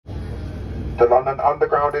The London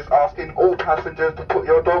Underground is asking all passengers to put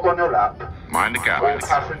your dog on your lap. Mind the gap. All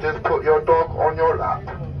passengers put your dog on your lap.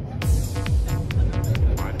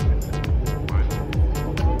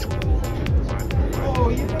 Oh,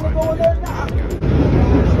 you're gonna go on their lap?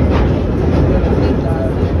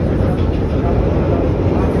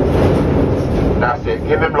 That's it,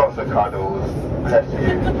 give him lots of cuddles. Bless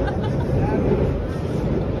you.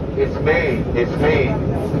 It's me, it's me.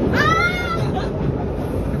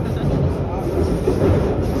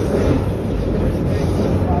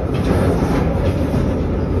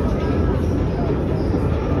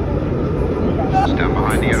 Stand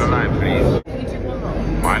behind the yellow line, please.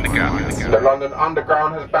 Mind the gap. The London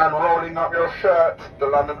Underground has banned rolling up your shirt. The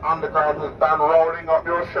London Underground has banned rolling up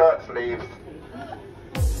your shirt sleeves.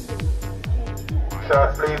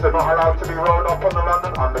 Shirt sleeves are not allowed to be rolled up on the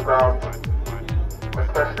London Underground.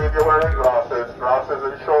 Especially if you're wearing glasses. Glasses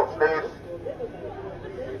and short sleeves.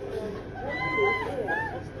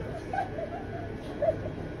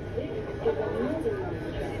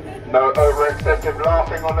 No over excessive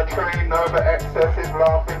laughing on the train. No over excessive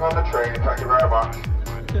laughing on the train. Thank you very much.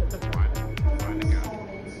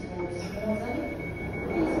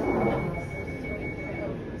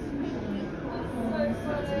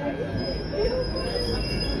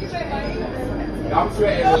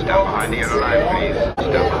 Stand behind the yellow line, please.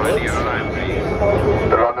 Stand behind the yellow line, please.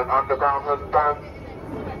 The London Underground has banned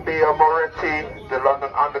Bia Moretti. The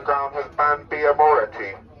London Underground has banned Bia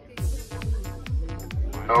Moretti.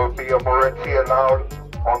 No Bia Moretti allowed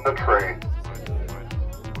on the train.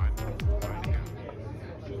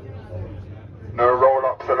 No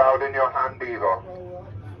roll-ups allowed in your hand either.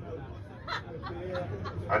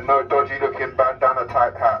 And no dodgy looking bandana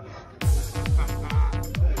type hats.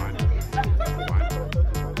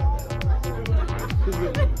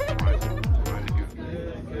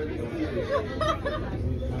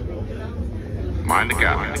 Mind the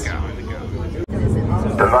gap.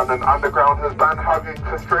 The London Underground has banned hugging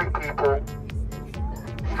for straight people.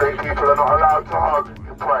 Straight people are not allowed to hug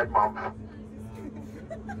in Pride Month.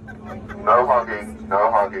 No hugging,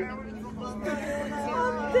 no hugging.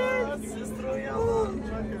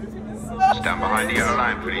 Stand behind the yellow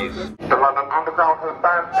line, please. The London Underground has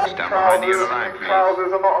banned pink Stand behind the trousers. yellow line, Pink please.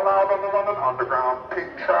 trousers are not allowed on the London Underground.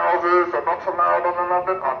 Pink trousers are not allowed on the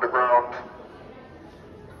London Underground.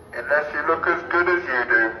 Unless you look as good as you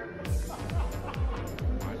do.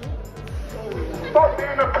 Stop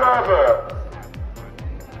being a pervert.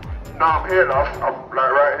 No, I'm here, love. I'm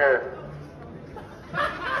like right here.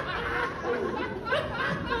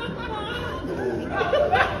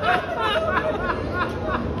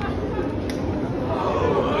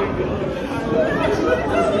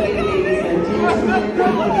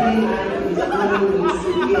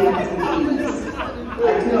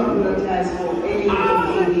 I do not apologize for any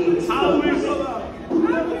inconvenience. I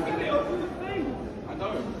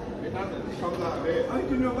know, it doesn't. It comes out of it. I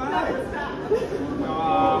do not like.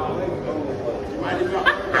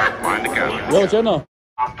 Mind the gap. Yo, Jenna.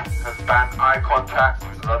 Has banned eye contact.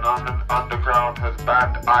 The London Underground has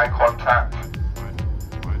banned eye contact.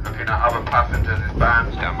 Looking at other passengers is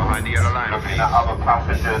banned. Stand behind the yellow line, Looking please. at other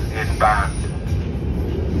passengers is banned.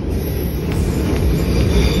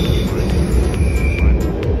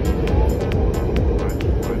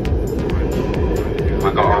 We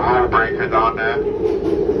got a rule breaker down there.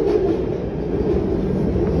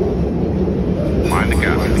 Mind the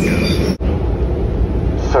gap.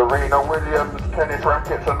 Serena Williams tennis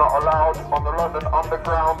rackets are not allowed on the London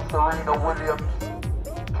Underground. Serena Williams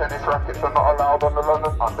tennis rackets are not allowed on the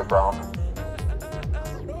London Underground.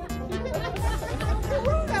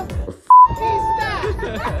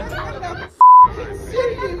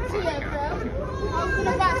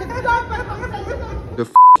 The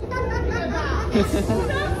f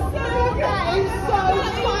That is so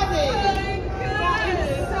funny. That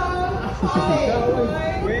is so funny.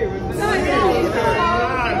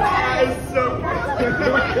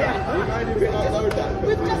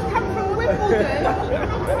 We've just come from Wimbledon.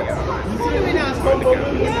 Following us.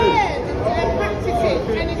 Yeah, they're practicing,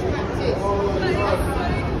 tennis practice.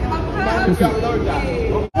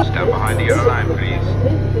 Stand behind the yellow line, please.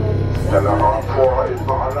 Stella Artois is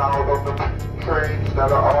not allowed on the train.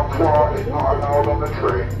 Stella Artois is not allowed on the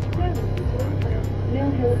train.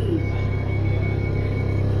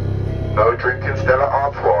 No drinking Stella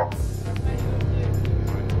Artois.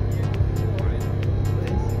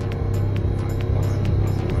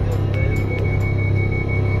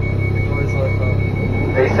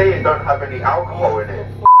 They say it don't have any alcohol in it.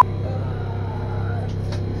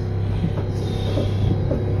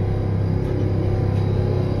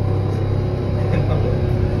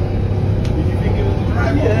 Did you think it was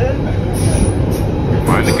Italian?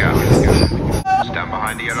 Mind the gap. Stand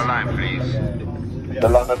behind the yellow line, please. The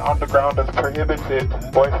London Underground has prohibited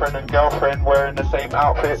boyfriend and girlfriend wearing the same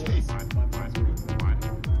outfit.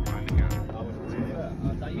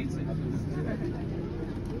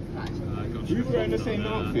 Who's wearing the same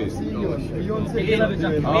outfit? Are you on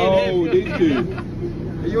TikTok? Oh, did you?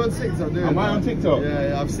 Are you on TikTok? Am I on TikTok?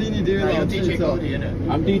 Yeah, I've seen you doing that on TikTok.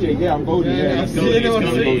 I'm DJ, yeah, I'm Goldie, Yeah, I've seen you on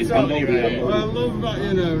TikTok. I'm Goldie. I love that,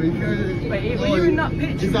 you know. Wait, were you in that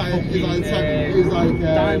picture? Is like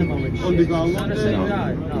underground London?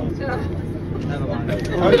 Never mind.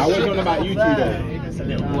 I wasn't on about you two though.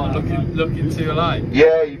 What, looking too alike?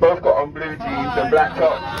 Yeah, you both got on blue jeans and black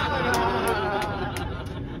tops.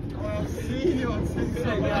 I've seen you on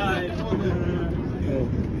TikTok.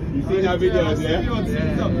 You seen our videos, yeah? I've seen you on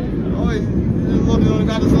TikTok. Oh, London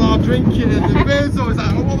Underground is allowed drinking and the beer's always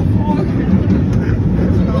like, oh, what the fuck?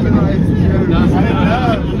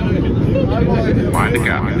 Mind the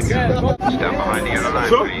gap. Stand behind the yellow line,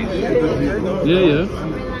 please. Yeah.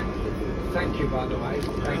 Thank you, by the way.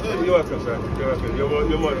 You're welcome, sir. You're welcome. You're more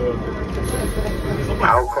than welcome.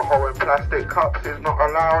 Alcohol in plastic cups is not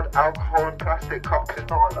allowed. Alcohol in plastic cups is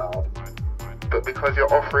not allowed. But because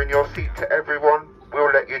you're offering your seat to everyone,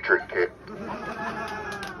 we'll let you drink it.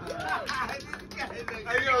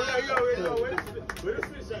 Hey, yo, where's the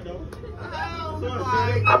switch at though?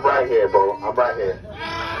 I'm right here, bro. I'm right here.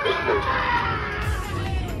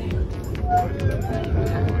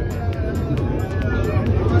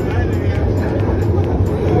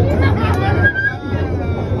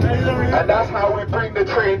 And that's how we bring the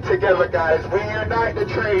train together, guys. We unite the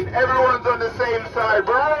train. Everyone's on the same side.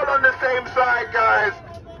 We're all on the same side, guys.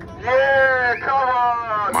 Yeah, come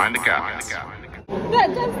on. Mind the gap.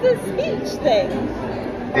 That does the speech thing.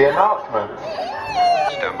 The announcement.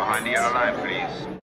 Stand behind the yellow line, please.